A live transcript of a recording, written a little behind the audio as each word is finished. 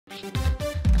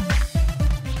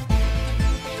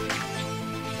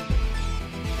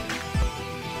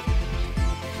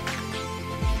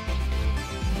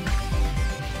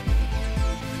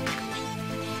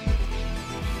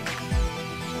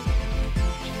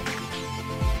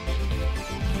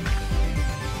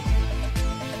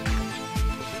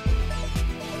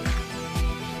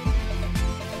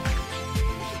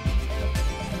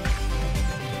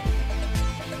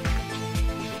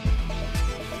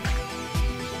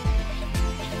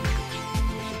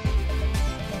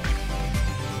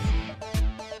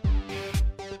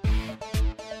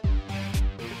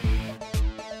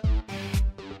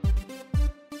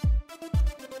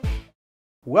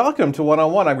Welcome to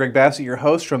One-on-One. I'm Greg Bassett, your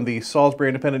host from the Salisbury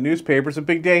Independent Newspaper. It's a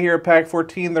big day here at PAC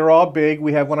 14. They're all big.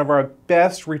 We have one of our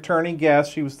best returning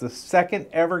guests. She was the second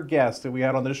ever guest that we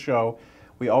had on this show.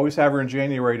 We always have her in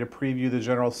January to preview the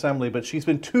General Assembly, but she's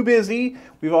been too busy.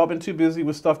 We've all been too busy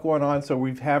with stuff going on, so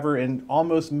we have her in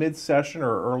almost mid-session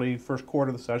or early first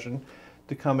quarter of the session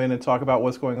to come in and talk about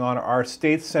what's going on. Our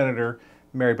state senator,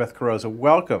 Mary Beth Carozza.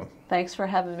 Welcome. Thanks for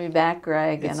having me back,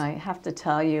 Greg, and I have to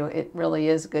tell you, it really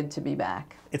is good to be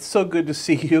back. It's so good to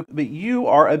see you, but you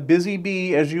are a busy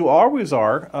bee, as you always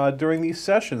are, during these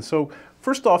sessions. So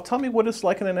first off, tell me what it's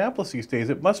like in Annapolis these days.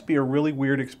 It must be a really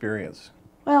weird experience.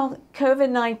 Well,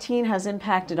 COVID-19 has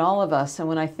impacted all of us, and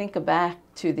when I think back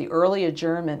to the early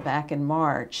adjournment back in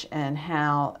March and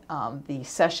how the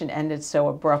session ended so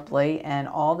abruptly and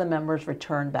all the members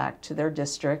returned back to their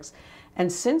districts,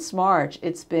 and since March,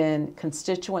 it's been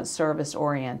constituent service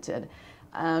oriented.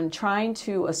 Trying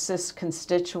to assist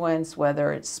constituents,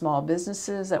 whether it's small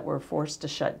businesses that were forced to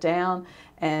shut down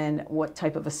and what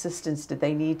type of assistance did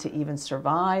they need to even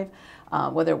survive,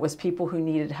 whether it was people who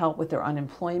needed help with their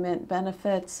unemployment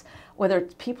benefits, whether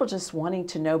it's people just wanting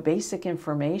to know basic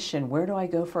information. Where do I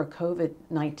go for a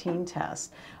COVID-19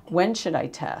 test? When should I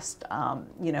test?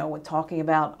 We're talking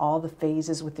about all the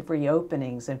phases with the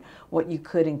reopenings and what you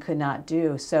could and could not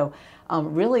do. So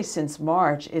really since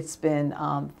March, it's been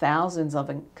thousands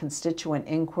of constituent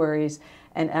inquiries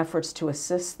and efforts to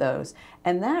assist those.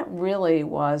 And that really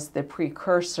was the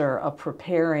precursor of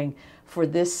preparing for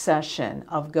this session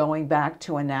of going back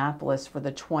to Annapolis for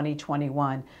the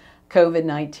 2021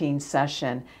 COVID-19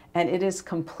 session. And it is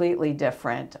completely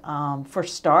different. For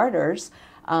starters,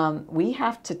 we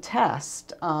have to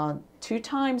test 2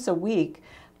 times a week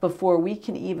before we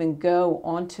can even go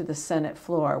onto the Senate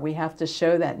floor. We have to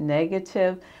show that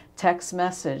negative text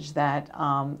message that,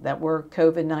 that we're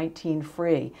COVID-19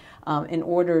 free in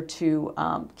order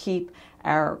to keep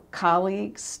our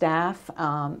colleagues, staff,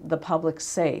 the public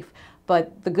safe.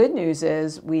 But the good news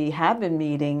is we have been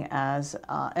meeting as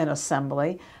an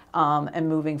assembly and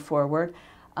moving forward.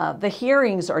 The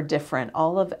hearings are different.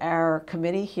 All of our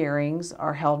committee hearings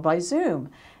are held by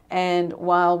Zoom. And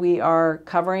while we are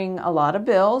covering a lot of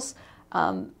bills,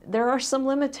 there are some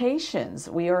limitations.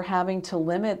 We are having to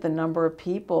limit the number of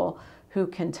people who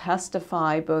can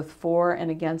testify both for and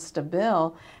against a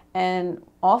bill. And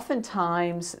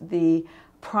oftentimes the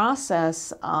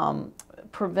process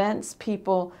prevents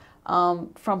people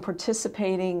from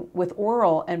participating with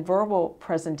oral and verbal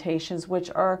presentations, which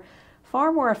are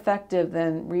far more effective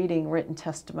than reading written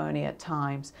testimony at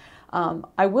times.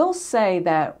 I will say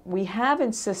that we have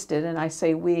insisted, and I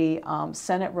say we,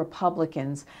 Senate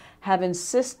Republicans, have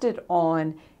insisted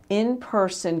on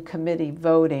in-person committee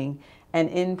voting and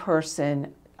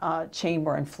in-person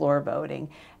chamber and floor voting.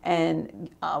 And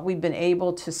we've been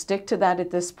able to stick to that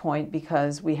at this point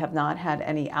because we have not had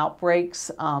any outbreaks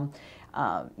in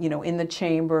the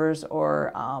chambers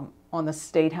or on the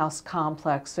State House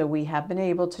complex. So we have been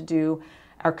able to do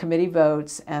our committee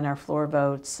votes and our floor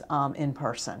votes in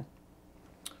person.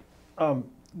 The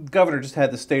governor just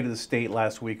had the State of the State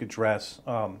last week address.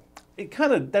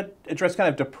 That address kind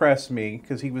of depressed me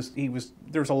because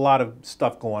there was a lot of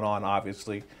stuff going on,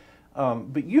 obviously.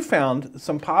 But you found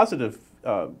some positive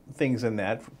things in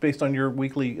that based on your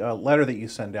weekly letter that you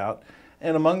send out.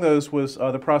 And among those was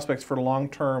the prospects for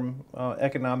long-term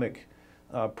economic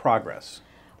progress.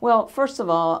 Well, first of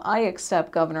all, I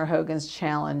accept Governor Hogan's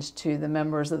challenge to the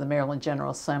members of the Maryland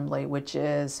General Assembly, which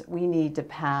is we need to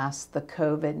pass the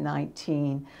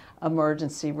COVID-19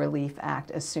 Emergency Relief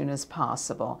Act as soon as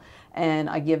possible. And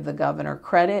I give the governor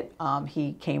credit.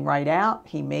 He came right out.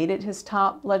 He made it his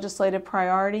top legislative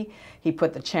priority. He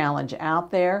put the challenge out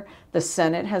there. The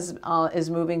Senate is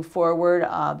moving forward.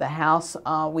 The House,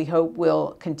 we hope,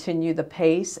 will continue the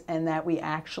pace and that we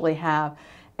actually have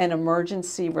an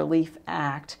Emergency Relief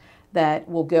Act that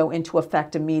will go into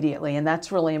effect immediately. And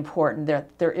that's really important.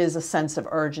 There is a sense of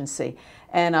urgency.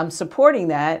 And I'm supporting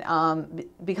that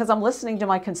because I'm listening to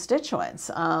my constituents.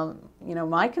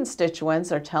 My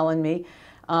constituents are telling me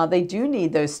they do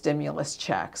need those stimulus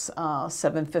checks,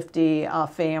 $750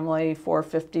 family,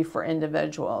 $450 for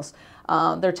individuals.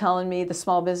 They're telling me, the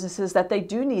small businesses, that they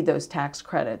do need those tax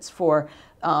credits for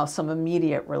some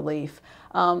immediate relief.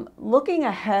 Looking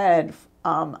ahead,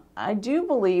 I do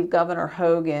believe Governor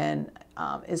Hogan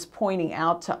is pointing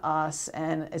out to us,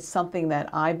 and it's something that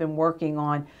I've been working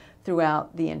on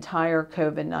throughout the entire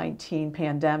COVID-19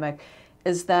 pandemic,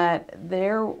 is that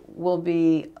there will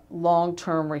be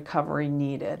long-term recovery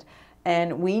needed.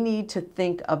 And we need to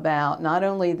think about not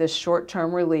only the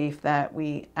short-term relief that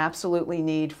we absolutely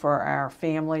need for our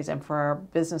families and for our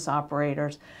business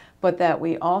operators, but that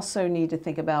we also need to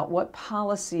think about what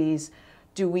policies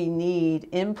do we need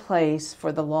in place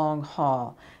for the long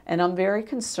haul. And I'm very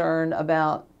concerned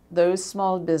about those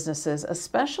small businesses,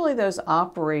 especially those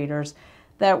operators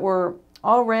that were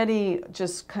already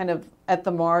just kind of at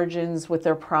the margins with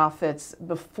their profits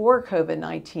before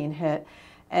COVID-19 hit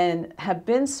and have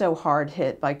been so hard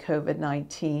hit by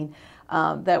COVID-19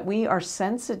 that we are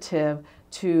sensitive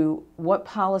to what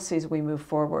policies we move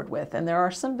forward with. And there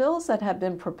are some bills that have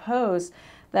been proposed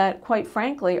that, quite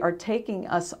frankly, are taking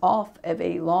us off of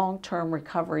a long-term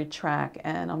recovery track.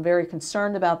 And I'm very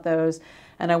concerned about those.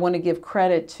 And I want to give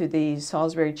credit to the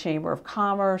Salisbury Chamber of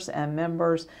Commerce and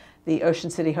members, the Ocean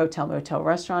City Hotel Motel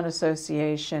Restaurant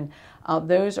Association,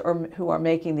 those who are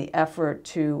making the effort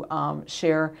to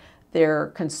share their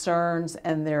concerns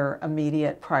and their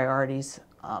immediate priorities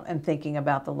and thinking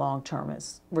about the long-term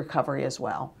recovery as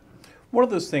well. One of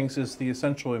those things is the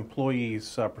Essential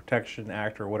Employees Protection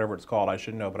Act, or whatever it's called. I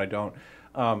should know, but I don't.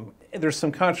 There's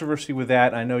some controversy with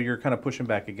that. I know you're kind of pushing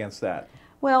back against that.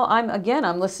 Well,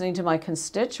 I'm listening to my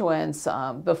constituents.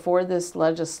 Before this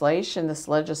legislation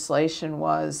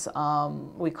was,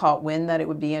 we caught wind that it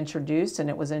would be introduced, and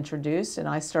it was introduced, and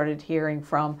I started hearing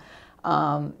from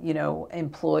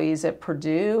employees at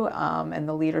Purdue and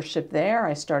the leadership there.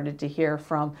 I started to hear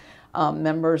from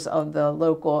members of the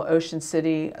local Ocean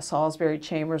City, Salisbury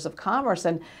Chambers of Commerce.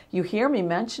 And you hear me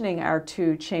mentioning our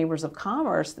two chambers of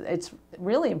commerce. It's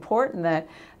really important that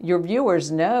your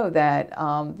viewers know that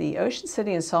the Ocean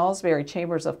City and Salisbury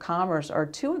Chambers of Commerce are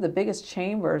two of the biggest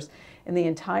chambers in the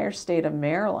entire state of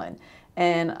Maryland.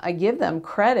 And I give them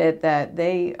credit that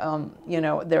they,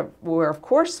 were of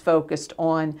course focused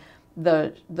on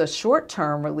the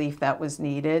short-term relief that was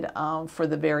needed for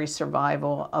the very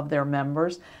survival of their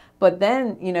members. But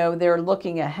then, they're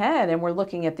looking ahead, and we're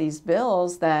looking at these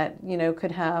bills that,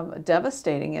 could have a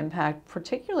devastating impact,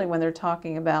 particularly when they're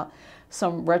talking about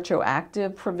some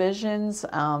retroactive provisions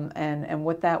and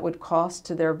what that would cost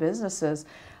to their businesses.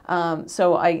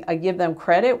 So I give them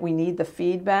credit. We need the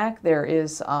feedback. There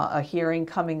is a hearing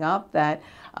coming up that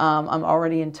I'm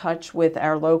already in touch with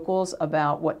our locals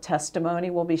about what testimony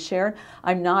will be shared.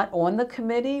 I'm not on the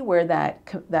committee where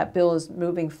that bill is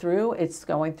moving through. It's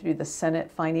going through the Senate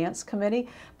Finance Committee,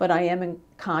 but I am in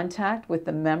contact with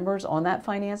the members on that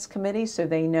Finance Committee so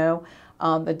they know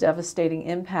the devastating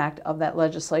impact of that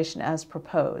legislation as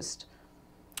proposed.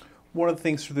 One of the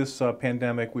things through this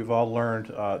pandemic we've all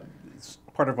learned,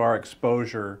 part of our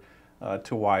exposure to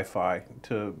Wi-Fi,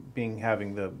 to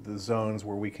having the zones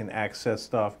where we can access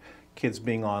stuff, kids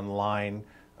being online.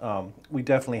 We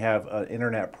definitely have an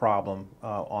internet problem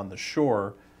on the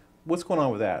shore. What's going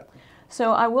on with that?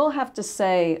 So I will have to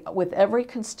say, with every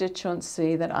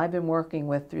constituency that I've been working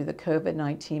with through the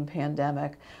COVID-19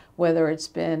 pandemic, whether it's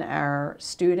been our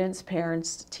students,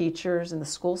 parents, teachers in the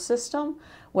school system,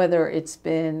 whether it's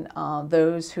been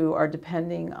those who are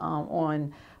depending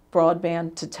on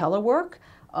broadband to telework,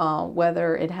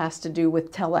 whether it has to do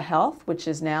with telehealth, which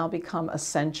has now become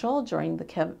essential during the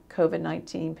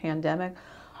COVID-19 pandemic.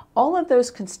 All of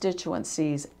those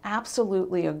constituencies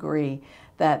absolutely agree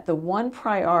that the one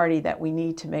priority that we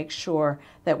need to make sure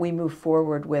that we move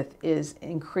forward with is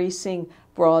increasing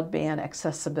broadband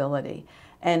accessibility.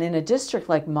 And in a district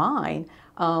like mine,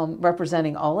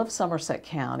 representing all of Somerset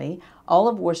County, all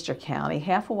of Worcester County,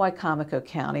 half of Wycomico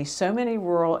County, so many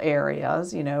rural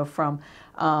areas, from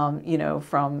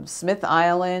Smith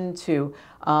Island to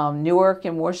Newark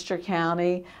and Worcester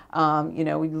County.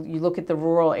 You look at the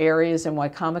rural areas in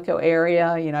Wycomico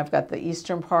area, I've got the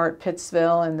eastern part,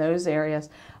 Pittsville, and those areas.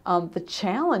 The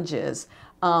challenges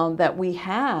that we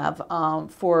have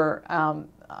for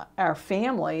our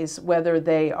families, whether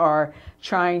they are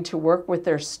trying to work with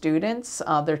their students,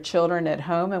 their children at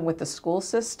home and with the school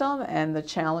system, and the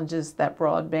challenges that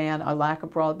broadband, or lack of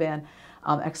broadband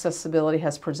accessibility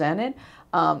has presented,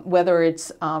 whether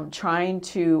it's trying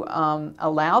to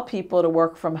allow people to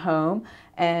work from home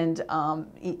and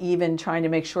even trying to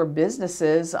make sure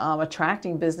businesses,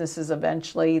 attracting businesses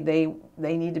eventually, they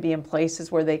need to be in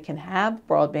places where they can have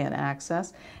broadband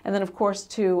access. And then of course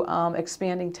to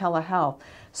expanding telehealth.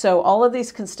 So all of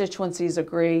these constituencies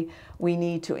agree we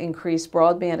need to increase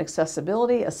broadband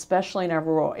accessibility, especially in our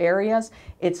rural areas.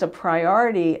 It's a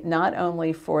priority not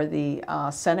only for the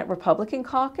Senate Republican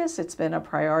caucus, it's been a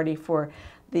priority for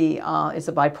it's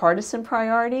a bipartisan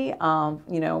priority,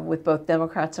 with both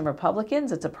Democrats and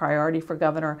Republicans. It's a priority for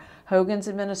Governor Hogan's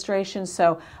administration.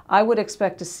 So I would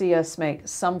expect to see us make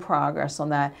some progress on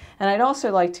that. And I'd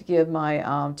also like to give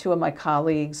my two of my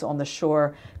colleagues on the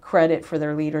shore credit for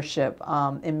their leadership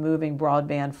in moving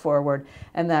broadband forward,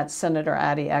 and that's Senator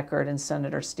Addie Eckert and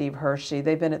Senator Steve Hershey.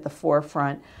 They've been at the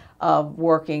forefront of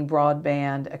working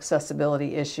broadband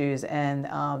accessibility issues, and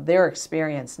their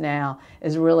experience now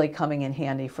is really coming in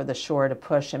handy for the shore to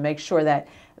push and make sure that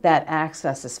that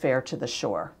access is fair to the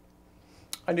shore.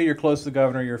 I know you're close to the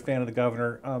governor, you're a fan of the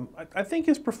governor. I think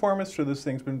his performance through this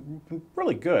thing's been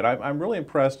really good. I'm really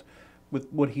impressed with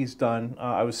what he's done.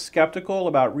 I was skeptical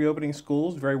about reopening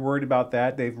schools, very worried about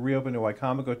that. They've reopened in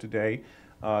Wicomico today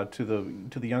to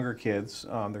the younger kids.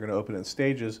 They're going to open in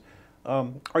stages.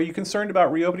 Are you concerned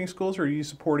about reopening schools, or are you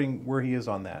supporting where he is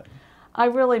on that? I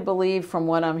really believe, from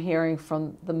what I'm hearing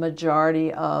from the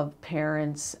majority of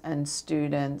parents and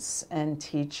students and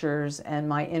teachers and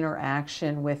my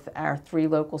interaction with our 3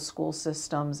 local school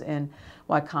systems in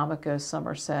Wicomico,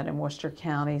 Somerset, and Worcester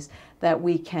counties, that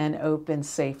we can open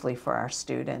safely for our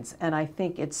students. And I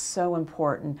think it's so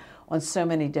important on so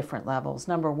many different levels.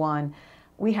 Number one,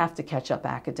 we have to catch up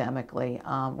academically.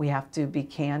 We have to be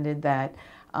candid that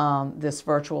this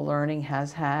virtual learning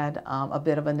has had a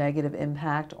bit of a negative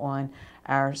impact on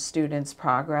our students'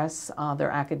 progress,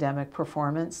 their academic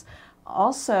performance.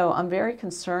 Also, I'm very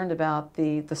concerned about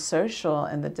the social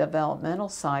and the developmental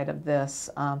side of this.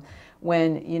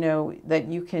 When that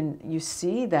you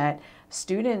see that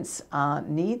students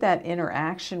need that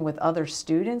interaction with other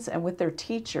students and with their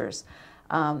teachers.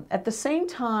 At the same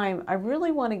time, I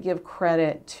really want to give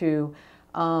credit to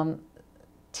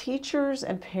teachers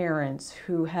and parents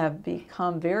who have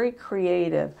become very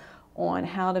creative on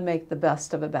how to make the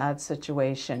best of a bad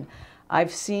situation.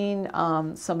 I've seen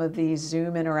some of these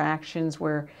Zoom interactions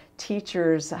where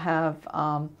teachers have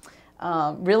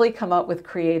really come up with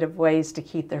creative ways to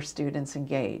keep their students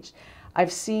engaged.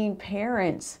 I've seen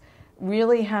parents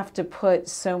really have to put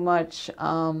so much,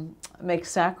 make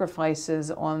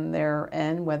sacrifices on their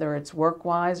end, whether it's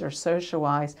work-wise or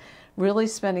social-wise, really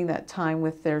spending that time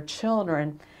with their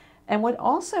children. And what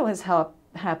also has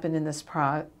happened in this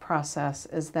process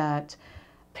is that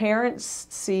parents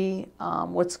see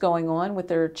what's going on with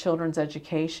their children's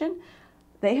education.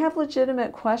 They have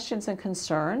legitimate questions and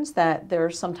concerns that they're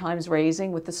sometimes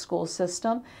raising with the school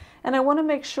system. And I want to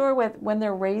make sure when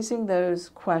they're raising those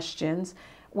questions,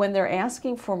 when they're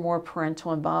asking for more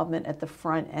parental involvement at the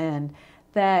front end,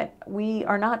 that we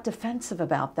are not defensive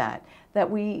about that, that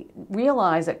we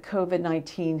realize that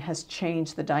COVID-19 has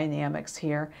changed the dynamics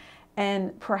here,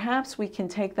 and perhaps we can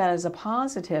take that as a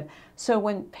positive. So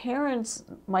when parents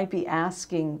might be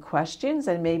asking questions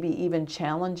and maybe even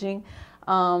challenging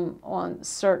on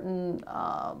certain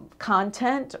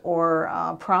content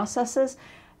or processes,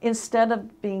 instead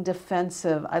of being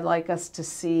defensive, I'd like us to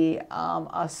see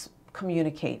us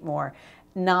communicate more.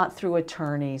 Not through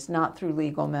attorneys, not through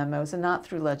legal memos, and not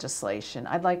through legislation.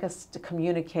 I'd like us to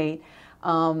communicate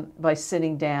by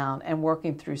sitting down and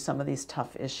working through some of these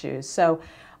tough issues. So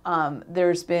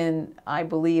there's been, I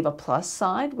believe, a plus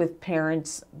side with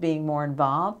parents being more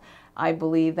involved. I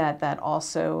believe that that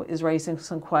also is raising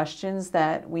some questions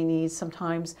that we need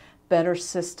sometimes better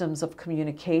systems of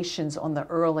communications on the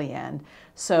early end,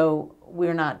 so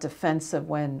we're not defensive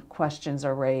when questions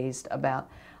are raised about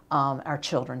our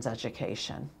children's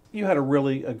education. You had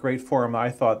a great forum, I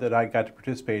thought, that I got to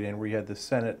participate in, where you had the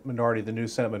Senate minority, the new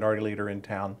Senate minority leader in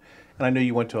town. And I know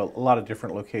you went to a lot of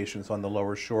different locations on the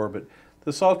lower shore, but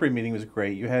the Salisbury meeting was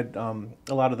great. You had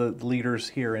a lot of the leaders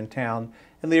here in town,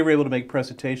 and they were able to make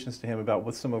presentations to him about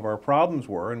what some of our problems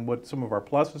were and what some of our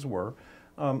pluses were.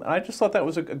 I just thought that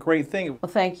was a great thing.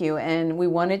 Well, thank you. And we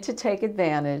wanted to take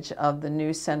advantage of the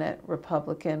new Senate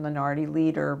Republican minority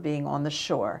leader being on the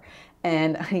shore.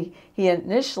 And he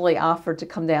initially offered to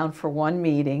come down for one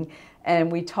meeting,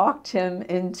 and we talked him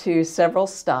into several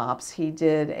stops. He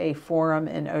did a forum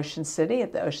in Ocean City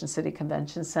at the Ocean City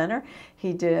Convention Center.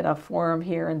 He did a forum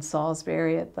here in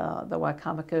Salisbury at the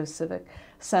Wicomico Civic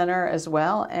Center as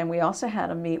well. And we also had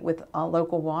a meet with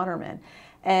local watermen.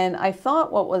 And I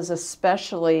thought what was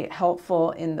especially helpful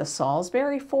in the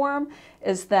Salisbury Forum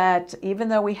is that even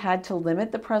though we had to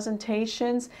limit the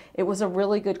presentations, it was a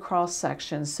really good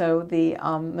cross-section. So the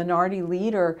minority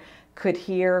leader could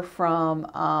hear from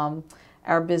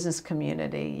our business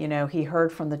community. You know, he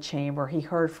heard from the chamber, he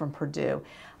heard from Purdue.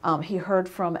 He heard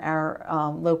from our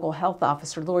local health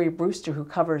officer, Lori Brewster, who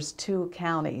covers 2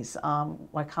 counties,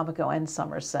 Wicomico and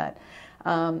Somerset.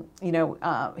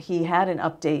 He had an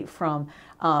update from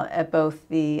at both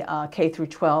the K through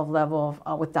 12 level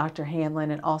with Dr.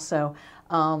 Hanlon, and also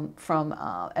from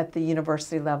at the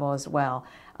university level as well,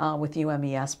 with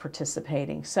UMES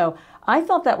participating. So I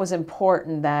thought that was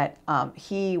important that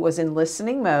he was in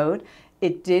listening mode,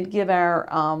 It did give our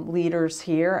leaders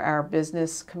here, our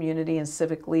business community and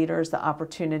civic leaders, the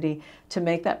opportunity to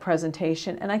make that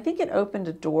presentation. And I think it opened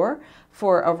a door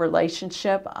for a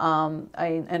relationship,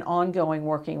 an ongoing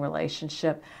working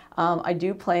relationship. I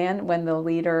do plan when the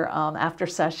leader, after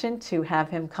session, to have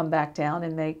him come back down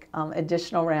and make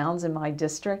additional rounds in my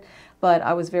district. But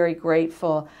I was very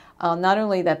grateful, not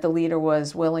only that the leader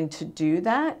was willing to do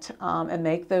that and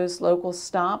make those local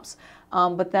stops,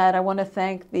 but that I want to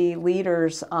thank the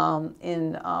leaders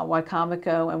in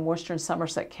Wicomico and Worcester and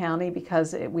Somerset County,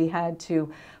 because we had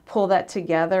to pull that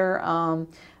together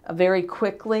very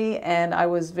quickly, and I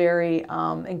was very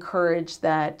encouraged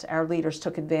that our leaders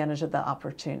took advantage of the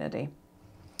opportunity.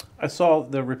 I saw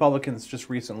the Republicans just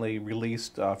recently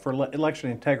released for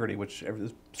election integrity, which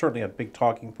is certainly a big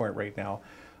talking point right now,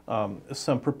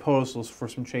 some proposals for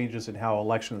some changes in how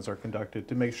elections are conducted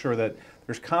to make sure that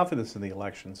there's confidence in the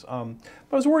elections. But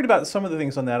I was worried about some of the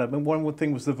things on that. I mean, one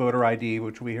thing was the voter ID,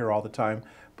 which we hear all the time.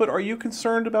 But are you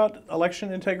concerned about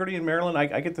election integrity in Maryland?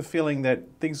 I get the feeling that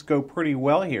things go pretty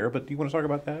well here, but do you want to talk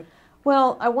about that?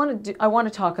 Well, I want to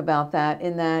talk about that,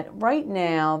 in that right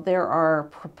now there are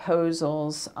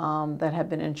proposals that have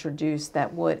been introduced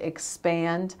that would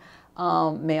expand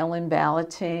mail-in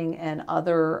balloting and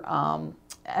other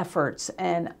efforts.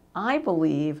 And I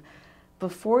believe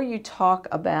before you talk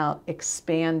about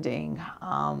expanding,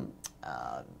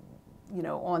 you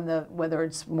know, on whether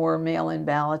it's more mail-in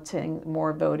balloting,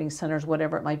 more voting centers,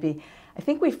 whatever it might be, I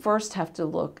think we first have to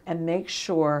look and make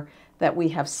sure that we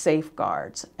have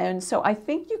safeguards. And so I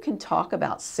think you can talk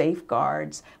about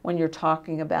safeguards when you're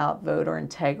talking about voter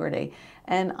integrity.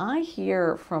 And I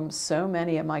hear from so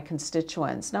many of my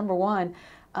constituents, number one,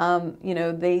 you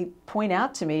know, they point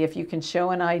out to me, if you can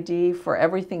show an ID for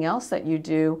everything else that you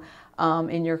do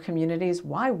in your communities,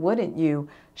 why wouldn't you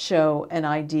show an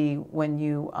ID when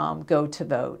you go to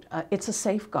vote? It's a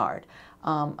safeguard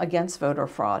against voter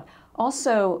fraud.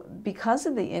 Also, because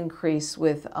of the increase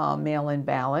with mail-in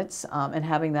ballots and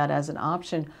having that as an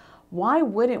option, why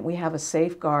wouldn't we have a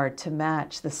safeguard to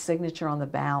match the signature on the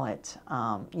ballot,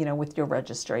 you know, with your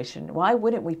registration? Why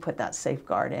wouldn't we put that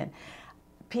safeguard in?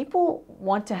 People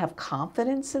want to have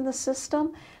confidence in the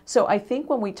system. So I think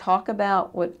when we talk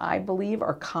about what I believe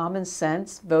are common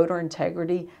sense voter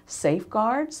integrity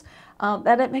safeguards,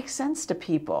 that it makes sense to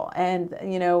people, and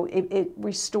you know, it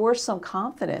restores some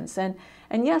confidence. And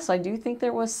yes, I do think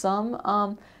there was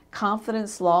some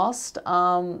confidence lost,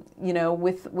 you know,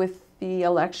 with the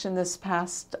election this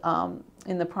past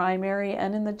in the primary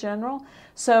and in the general.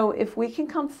 So if we can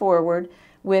come forward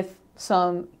with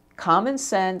some common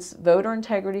sense voter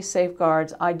integrity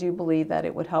safeguards, I do believe that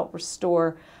it would help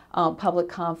restore public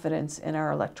confidence in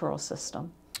our electoral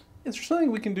system. Is there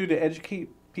something we can do to educate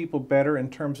people better in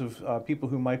terms of people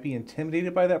who might be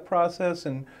intimidated by that process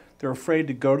and they're afraid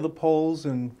to go to the polls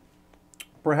and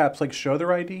perhaps like show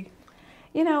their ID?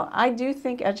 You know, I do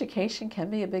think education can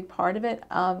be a big part of it.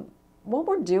 What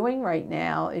we're doing right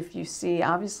now, if you see,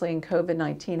 obviously in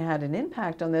COVID-19 had an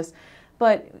impact on this,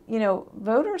 but you know,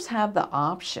 voters have the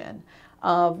option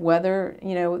of whether,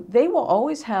 you know, they will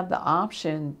always have the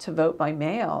option to vote by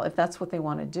mail if that's what they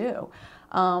want to do.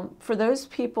 For those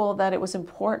people that it was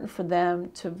important for them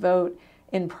to vote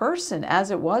in person, as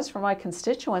it was for my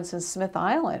constituents in Smith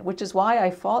Island, which is why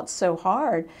I fought so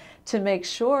hard to make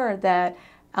sure that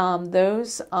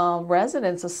those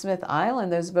residents of Smith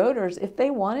Island, those voters, if they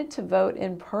wanted to vote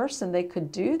in person, they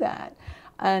could do that.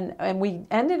 And we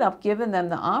ended up giving them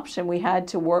the option. We had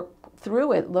to work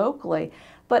through it locally.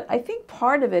 But I think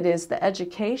part of it is the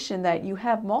education that you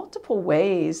have multiple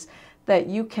ways that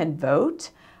you can vote.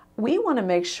 We want to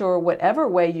make sure whatever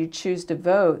way you choose to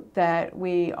vote, that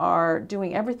we are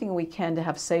doing everything we can to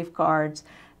have safeguards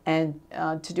and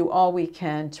to do all we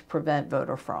can to prevent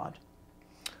voter fraud.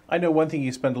 I know one thing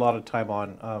you spend a lot of time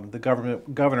on. The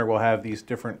governor will have these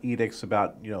different edicts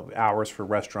about, you know, hours for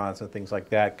restaurants and things like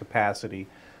that, capacity,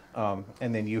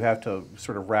 and then you have to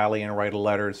sort of rally and write a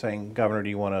letter saying, Governor, do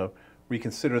you want to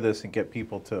reconsider this and get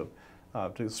people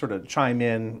to sort of chime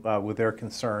in with their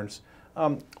concerns?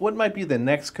 What might be the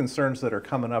next concerns that are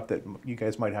coming up that you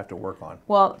guys might have to work on?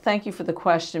 Well, thank you for the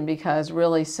question, because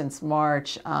really since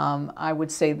March, I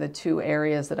would say the two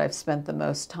areas that I've spent the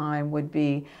most time would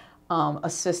be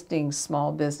assisting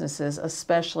small businesses,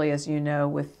 especially, as you know,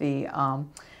 with the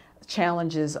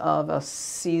challenges of a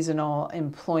seasonal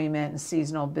employment and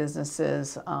seasonal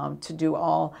businesses, to do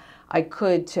all I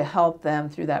could to help them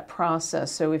through that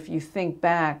process. So if you think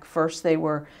back, first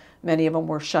many of them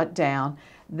were shut down.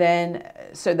 Then,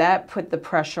 so that put the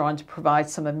pressure on to provide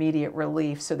some immediate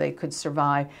relief so they could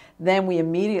survive. Then we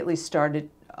immediately started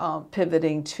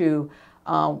pivoting to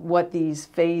what these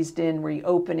phased-in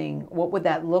reopening, what would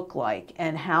that look like,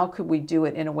 and how could we do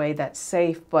it in a way that's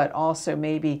safe, but also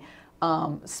maybe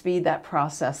speed that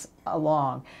process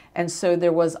along. And so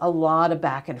there was a lot of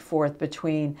back and forth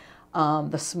between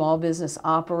the small business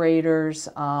operators,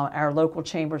 our local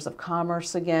chambers of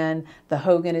commerce again, the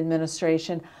Hogan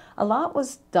administration. A lot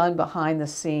was done behind the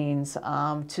scenes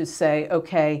to say,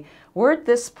 okay, we're at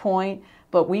this point,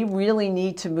 but we really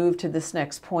need to move to this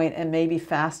next point, and maybe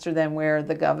faster than where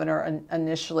the governor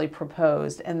initially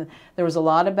proposed. And there was a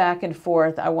lot of back and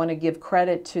forth. I want to give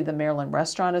credit to the Maryland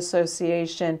Restaurant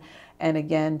Association and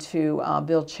again to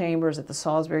Bill Chambers at the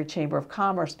Salisbury Chamber of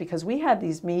Commerce, because we had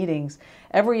these meetings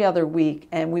every other week,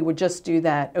 and we would just do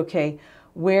that. Okay,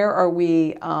 where are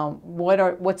we?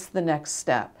 What's the next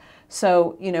step?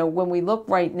 So, you know, when we look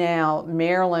right now,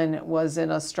 Maryland was in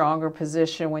a stronger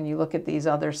position when you look at these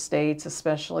other states,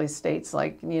 especially states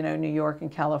like, you know, New York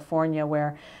and California,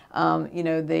 where, you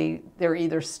know, they're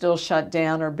either still shut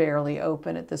down or barely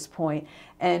open at this point.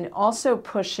 And also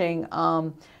pushing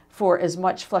for as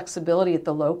much flexibility at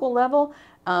the local level.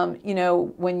 You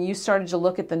know, when you started to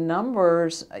look at the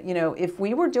numbers, you know, if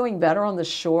we were doing better on the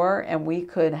shore and we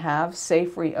could have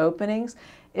safe reopenings,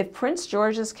 if Prince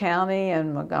George's County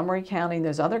and Montgomery County and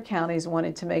those other counties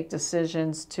wanted to make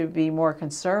decisions to be more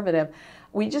conservative,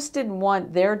 we just didn't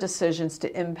want their decisions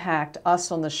to impact us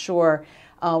on the shore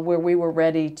where we were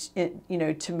ready to, you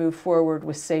know, to move forward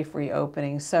with safe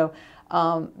reopening. So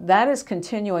that is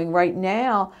continuing right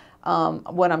now.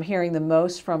 What I'm hearing the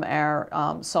most from our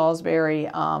Salisbury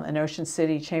and Ocean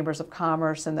City Chambers of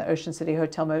Commerce and the Ocean City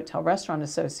Hotel Motel Restaurant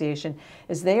Association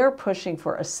is they are pushing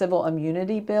for a civil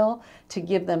immunity bill to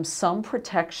give them some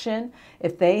protection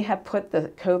if they have put the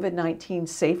COVID-19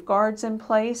 safeguards in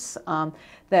place,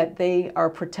 that they are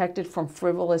protected from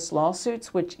frivolous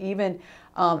lawsuits, which even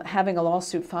having a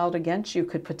lawsuit filed against you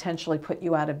could potentially put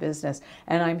you out of business.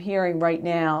 And I'm hearing right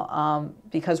now,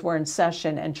 because we're in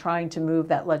session and trying to move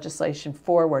that legislation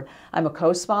forward, I'm a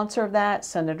co-sponsor of that.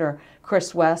 Senator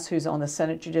Chris West, who's on the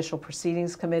Senate Judicial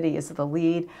Proceedings Committee, is the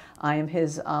lead. I am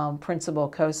his principal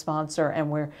co-sponsor, and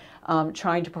we're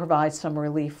trying to provide some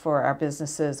relief for our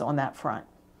businesses on that front.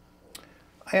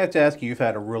 I have to ask you, you've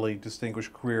had a really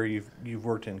distinguished career. You've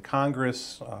worked in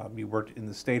Congress, you worked in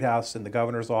the State House, in the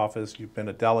governor's office, you've been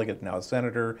a delegate, now a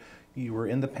senator. You were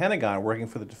in the Pentagon working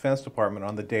for the Defense Department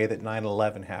on the day that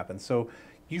 9/11 happened. So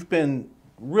you've been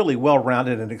really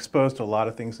well-rounded and exposed to a lot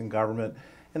of things in government.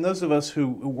 And those of us who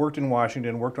worked in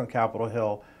Washington, worked on Capitol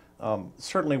Hill,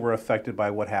 certainly were affected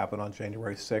by what happened on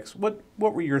January 6th. What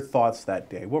were your thoughts that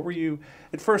day? What were you,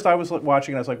 at first I was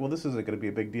watching and I was like, well, this isn't going to be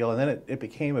a big deal. And then it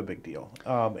became a big deal.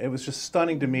 It was just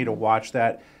stunning to me to watch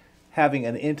that, having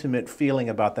an intimate feeling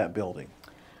about that building.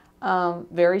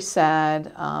 Very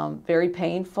sad, very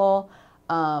painful.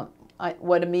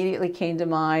 What immediately came to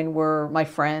mind were my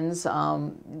friends,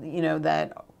 you know,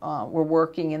 that were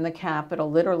working in the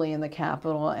Capitol, literally in the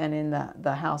Capitol and in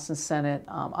the House and Senate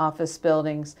office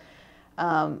buildings,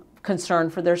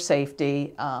 concerned for their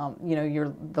safety. You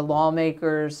know, the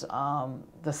lawmakers,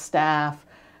 the staff,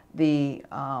 the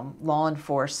law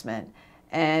enforcement,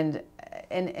 and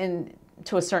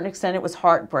to a certain extent, it was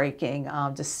heartbreaking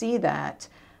to see that.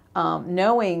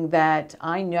 Knowing that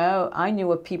I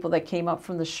knew of people that came up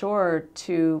from the shore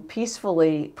to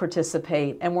peacefully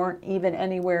participate and weren't even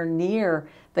anywhere near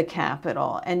the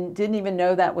Capitol and didn't even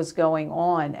know that was going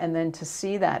on. And then to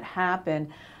see that happen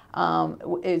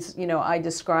is, you know, I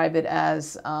describe it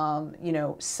as, you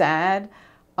know, sad,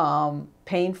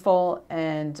 painful,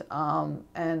 and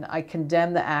I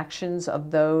condemn the actions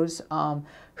of those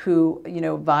who, you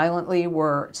know, violently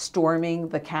were storming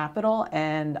the Capitol,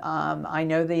 and I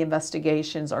know the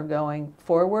investigations are going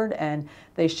forward, and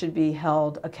they should be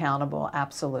held accountable,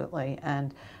 absolutely,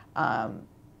 and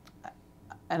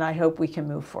I hope we can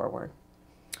move forward.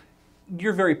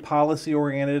 You're very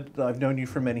policy-oriented. I've known you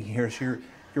for many years. You're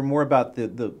more about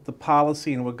the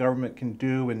policy and what government can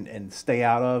do and stay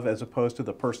out of, as opposed to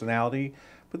the personality.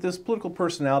 But this political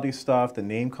personality stuff, the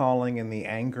name-calling and the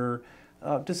anger,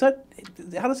 how does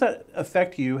that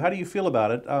affect you? How do you feel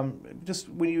about it? Just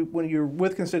when you're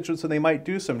with constituents and they might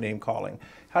do some name calling,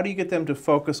 how do you get them to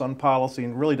focus on policy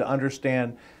and really to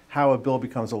understand how a bill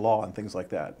becomes a law and things like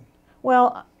that?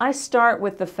 Well, I start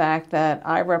with the fact that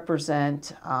I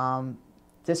represent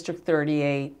District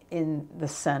 38 in the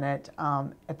Senate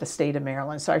at the state of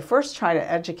Maryland. So I first try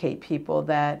to educate people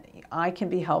that I can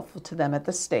be helpful to them at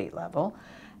the state level,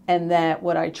 and that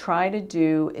what I try to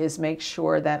do is make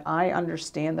sure that I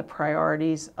understand the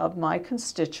priorities of my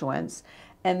constituents.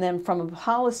 And then from a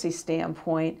policy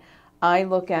standpoint, I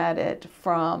look at it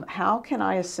from how can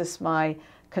I assist my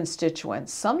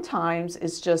constituents. Sometimes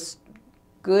it's just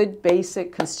good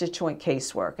basic constituent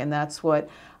casework, and that's what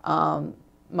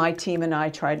my team and I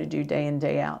try to do day in,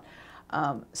 day out.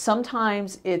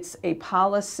 Sometimes it's a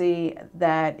policy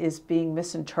that is being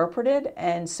misinterpreted,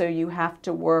 and so you have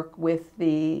to work with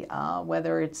the,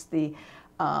 whether it's the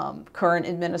current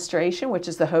administration, which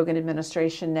is the Hogan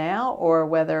administration now, or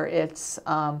whether it's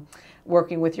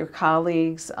working with your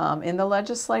colleagues in the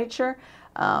legislature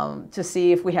to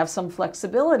see if we have some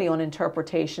flexibility on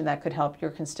interpretation that could help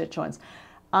your constituents.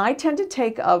 I tend to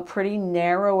take a pretty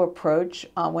narrow approach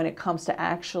when it comes to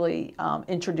actually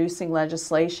introducing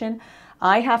legislation.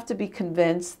 I have to be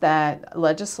convinced that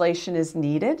legislation is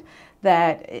needed,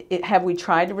 that have we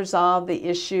tried to resolve the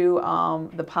issue,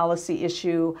 the policy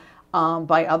issue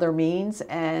by other means,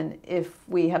 and if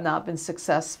we have not been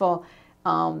successful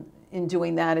in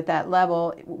doing that at that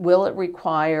level, will it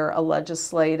require a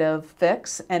legislative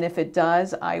fix? And if it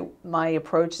does, my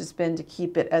approach has been to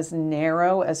keep it as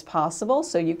narrow as possible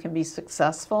so you can be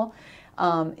successful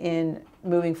in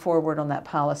moving forward on that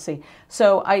policy.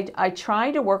 So I try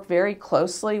to work very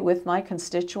closely with my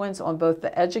constituents on both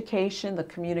the education, the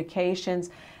communications,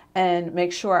 and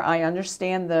make sure I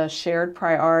understand the shared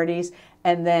priorities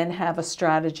and then have a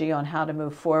strategy on how to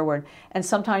move forward. And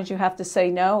sometimes you have to say,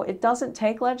 no, it doesn't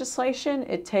take legislation,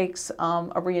 it takes a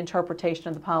reinterpretation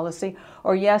of the policy.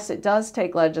 Or yes, it does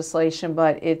take legislation,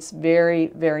 but it's very,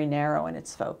 very narrow in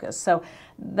its focus. So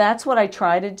that's what I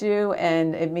try to do,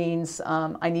 and it means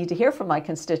I need to hear from my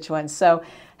constituents. So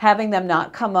having them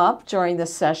not come up during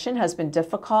this session has been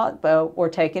difficult, but we're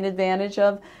taking advantage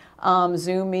of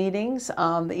Zoom meetings.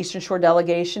 The Eastern Shore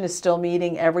delegation is still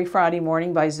meeting every Friday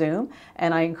morning by Zoom,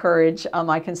 and I encourage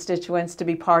my constituents to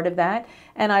be part of that.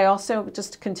 And I also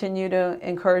just continue to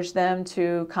encourage them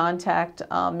to contact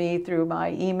me through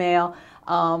my email,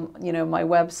 my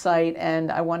website,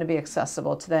 and I want to be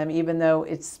accessible to them, even though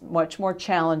it's much more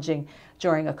challenging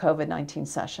during a COVID-19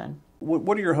 session.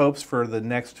 What are your hopes for the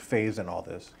next phase in all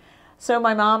this? So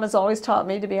my mom has always taught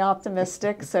me to be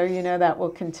optimistic, so that will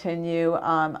continue.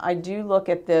 I do look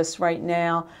at this right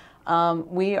now.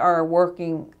 We are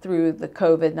working through the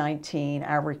COVID-19,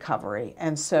 our recovery,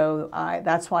 and so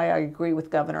that's why I agree with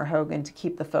Governor Hogan to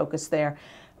keep the focus there.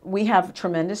 We have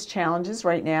tremendous challenges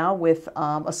right now with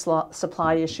a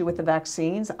supply issue with the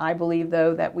vaccines. I believe,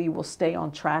 though, that we will stay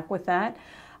on track with that.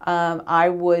 I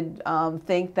would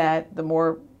think that the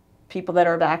more people that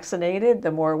are vaccinated,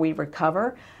 the more we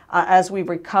recover. As we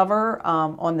recover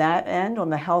on that end, on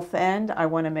the health end, I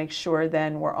want to make sure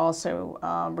then we're also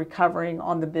recovering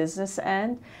on the business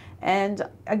end. And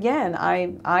again,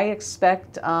 I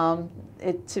expect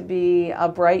it to be a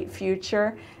bright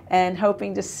future, and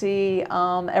hoping to see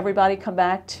everybody come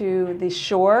back to the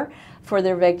shore for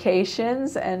their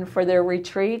vacations and for their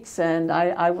retreats, and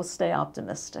I will stay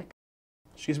optimistic.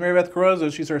 She's Mary Beth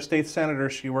Carozza. She's our state senator.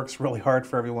 She works really hard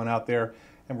for everyone out there,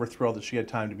 and we're thrilled that she had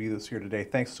time to be with us here today.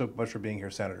 Thanks so much for being here,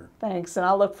 Senator. Thanks, and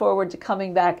I'll look forward to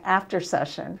coming back after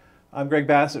session. I'm Greg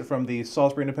Bassett from the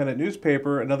Salisbury Independent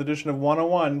Newspaper, another edition of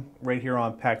 101 right here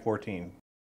on PAC 14.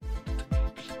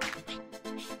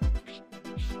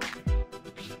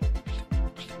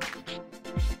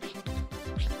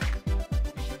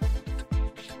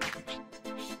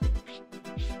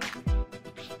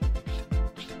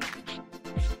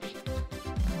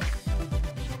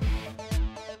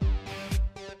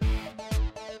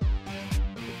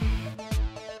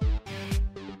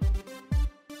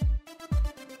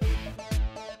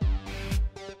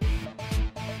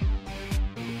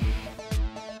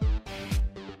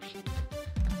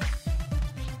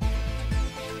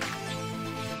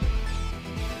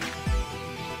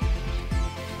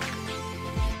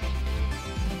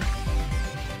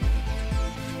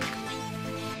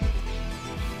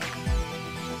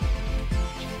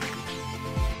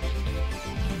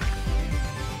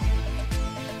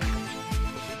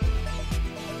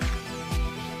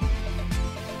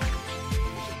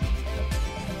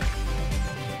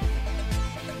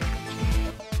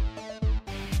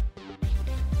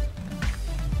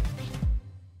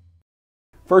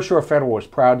 First Shore Federal is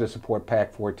proud to support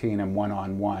PAC 14 and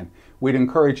one-on-one. We'd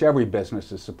encourage every business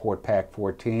to support PAC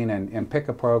 14 and pick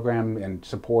a program and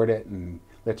support it, and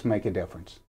let's make a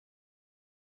difference.